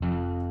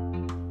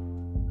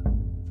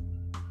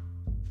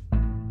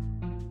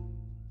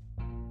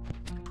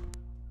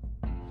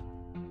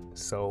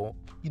So,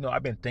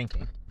 I've been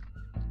thinking,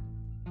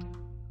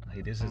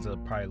 hey, this is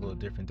probably a little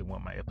different than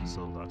what my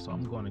episodes are. So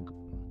I'm going to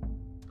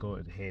go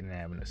ahead and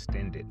have an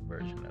extended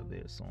version of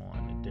this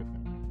on a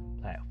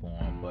different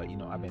platform. But,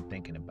 I've been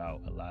thinking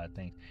about a lot of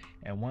things.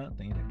 And one of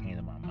the things that came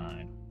to my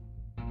mind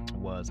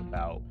was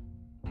about,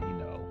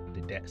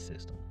 the debt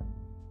system.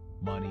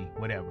 Money,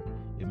 whatever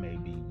it may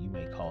be. You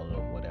may call it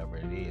whatever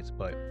it is.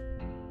 But,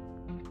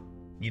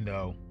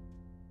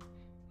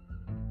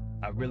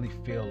 I really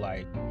feel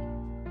like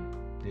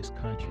this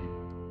country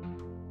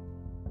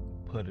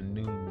put a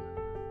new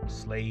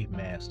slave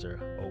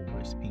master over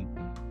its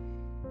people,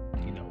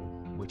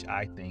 which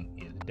I think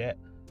is debt.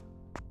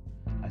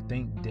 I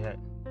think debt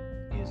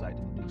is like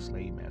the new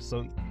slave master.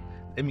 So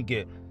let me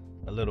get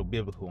a little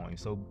biblical on you.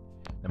 So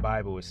the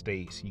Bible, it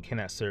states you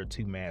cannot serve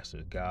two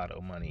masters, God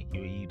or money.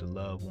 You either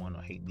love one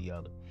or hate the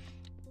other.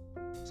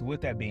 So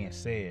with that being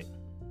said,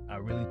 I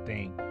really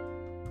think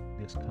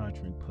this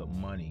country put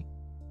money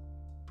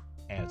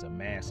as a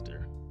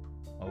master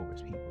over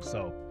its people.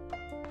 So,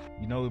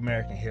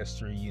 American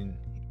history, you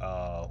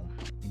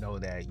know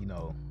that,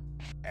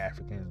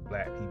 Africans,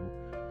 black people,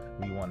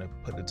 we want to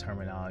put the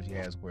terminology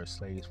as were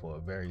slaves for a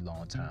very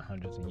long time,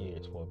 hundreds of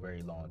years, for a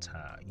very long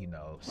time,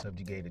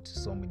 subjugated to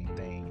so many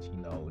things,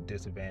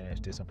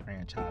 disadvantaged,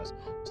 disenfranchised,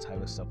 this type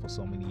of stuff for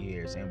so many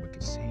years, and we're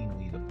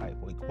continuing to fight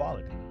for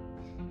equality.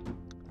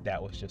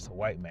 That was just a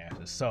white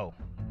master. So,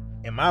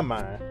 in my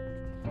mind,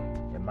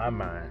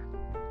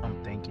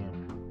 I'm thinking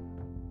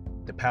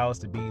the powers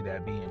to be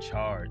that be in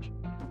charge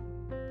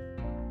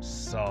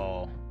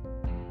seem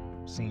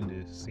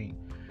to see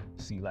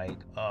like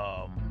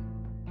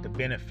the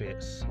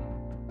benefits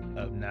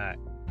of not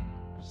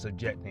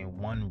subjecting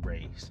one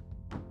race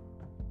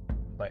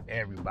but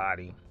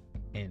everybody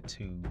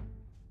into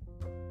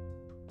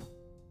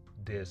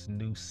this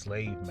new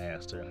slave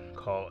master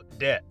called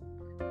debt.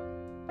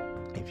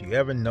 If you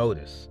ever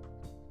notice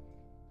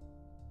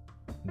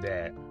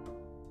that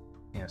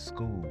in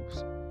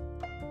schools,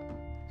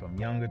 from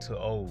younger to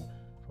old,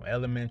 from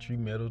elementary,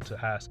 middle to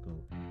high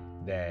school,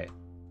 that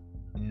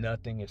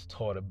nothing is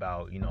taught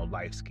about,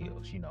 life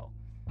skills,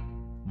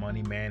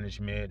 money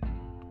management,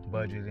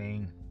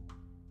 budgeting,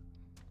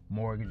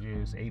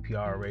 mortgages,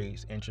 APR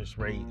rates, interest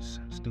rates,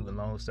 student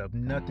loan stuff.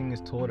 Nothing is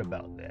taught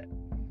about that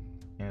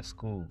in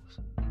schools.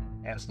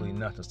 Absolutely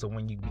nothing. So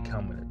when you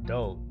become an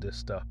adult, this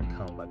stuff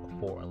becomes like a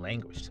foreign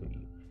language to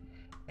you.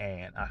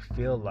 And I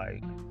feel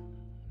like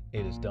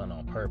it is done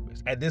on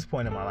purpose. At this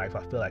point in my life,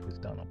 I feel like it's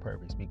done on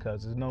purpose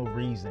because there's no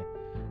reason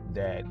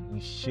that you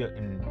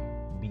shouldn't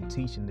be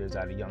teaching this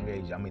at a young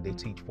age. I mean, they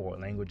teach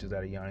foreign languages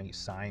at a young age,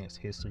 science,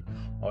 history,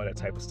 all that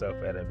type of stuff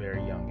at a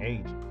very young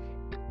age,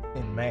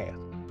 in math,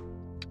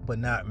 but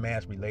not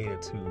math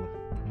related to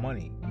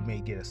money. You may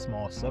get a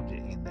small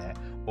subject in that,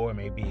 or it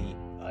may be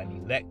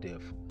an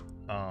elective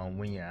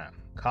when you're in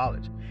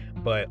college.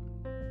 But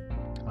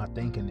my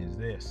thinking is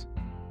this.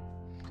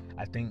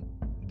 I think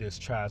this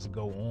tries to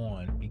go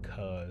on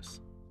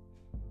because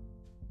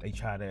they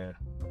try to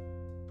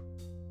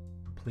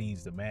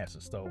please the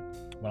masses. So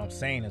what I'm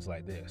saying is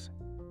like this.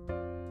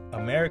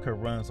 America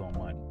runs on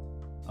money.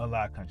 A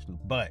lot of countries do.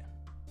 But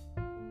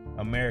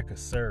America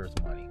serves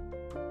money.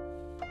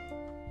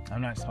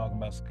 I'm not talking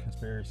about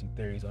conspiracy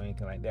theories or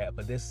anything like that,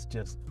 but this is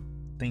just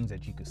things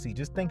that you can see.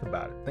 Just think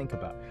about it. Think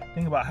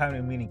about how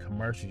many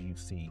commercials you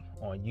see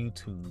on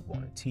YouTube,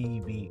 on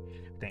TV.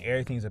 Then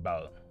everything's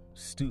about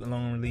student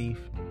loan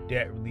relief,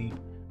 debt relief,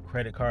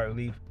 credit card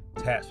relief,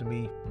 tax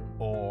relief,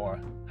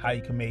 or how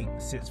you can make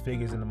 6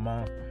 figures in a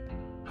month,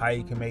 how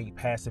you can make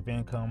passive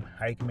income,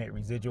 how you can make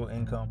residual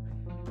income,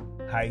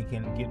 how you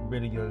can get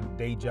rid of your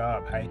day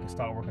job, how you can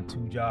start working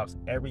 2 jobs.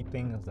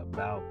 Everything is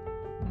about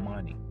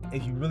money.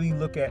 If you really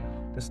look at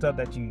the stuff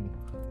that's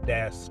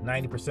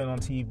 90% on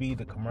TV,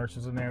 the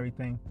commercials and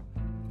everything,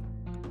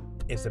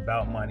 it's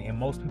about money. And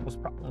most people's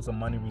problems are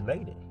money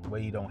related,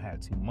 where you don't have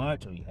too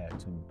much, or you had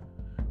too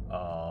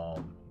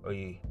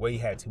where you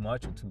had too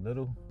much or too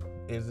little.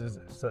 Is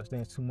there such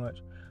thing as too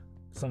much?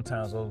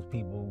 Sometimes those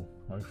people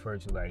are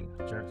referred to like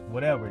jerks,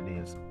 whatever it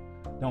is.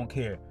 Don't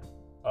care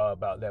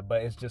about that,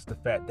 but it's just the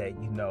fact that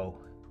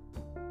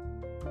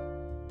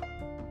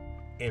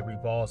it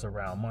revolves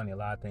around money. A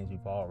lot of things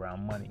revolve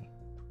around money,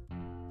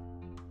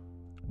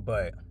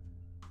 but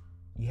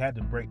you had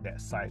to break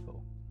that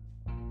cycle.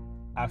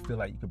 I feel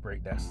like you could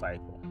break that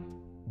cycle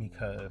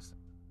because,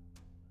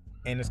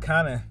 and it's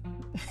kind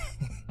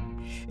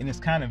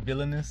of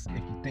villainous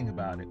if you think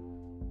about it.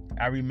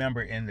 I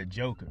remember in the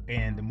Joker,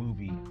 in the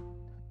movie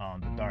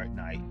The Dark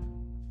Knight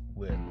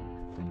with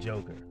the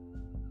Joker,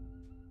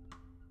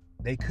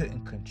 they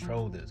couldn't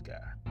control this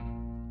guy.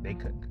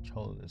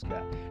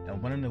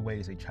 And one of the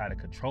ways they try to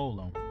control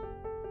him,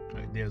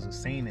 there's a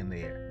scene in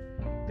there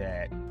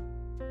that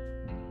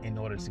in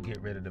order to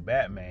get rid of the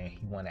Batman,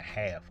 he wanted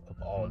half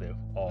of all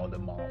the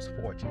mob's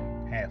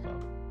fortune, half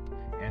of it.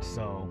 And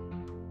so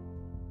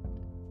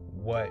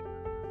what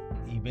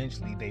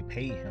eventually they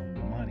paid him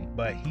the money,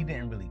 but he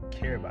didn't really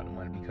care about the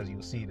money because you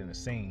will see it in the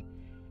scene.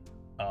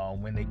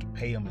 When they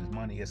pay him his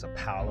money, it's a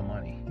pile of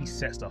money. He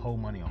sets the whole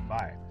money on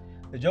fire.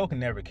 The Joker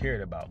never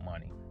cared about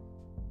money.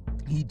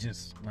 He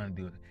just wanted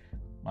to do it.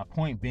 My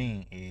point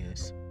being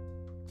is,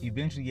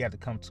 eventually you have to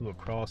come to a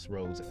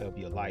crossroads of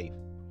your life,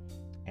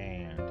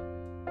 and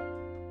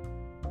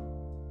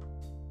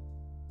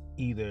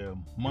either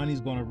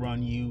money's going to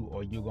run you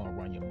or you're going to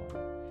run your money,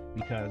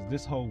 because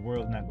this whole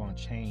world's not going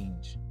to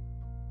change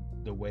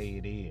the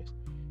way it is.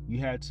 You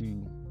have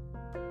to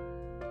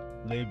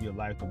live your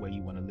life the way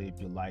you want to live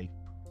your life,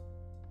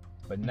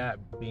 but not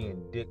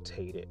being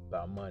dictated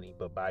by money,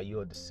 but by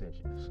your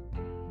decisions.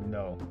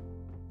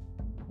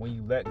 When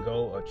you let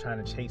go of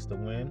trying to chase the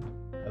wind,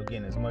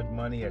 again, as much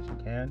money as you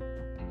can,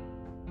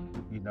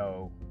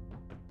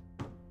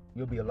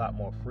 you'll be a lot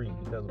more free,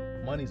 because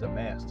money's a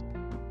master.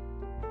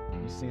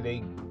 You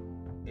see,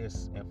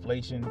 it's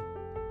inflation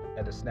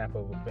at the snap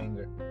of a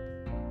finger.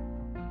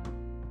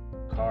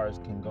 Cars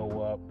can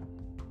go up,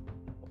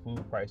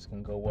 food price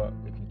can go up.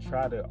 If you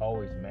try to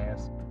always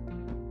mask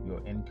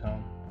your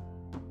income,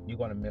 you're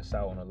going to miss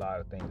out on a lot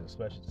of things,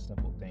 especially the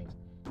simple things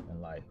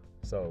in life.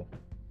 So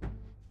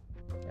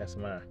that's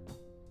my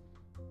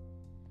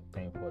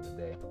thing for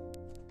today.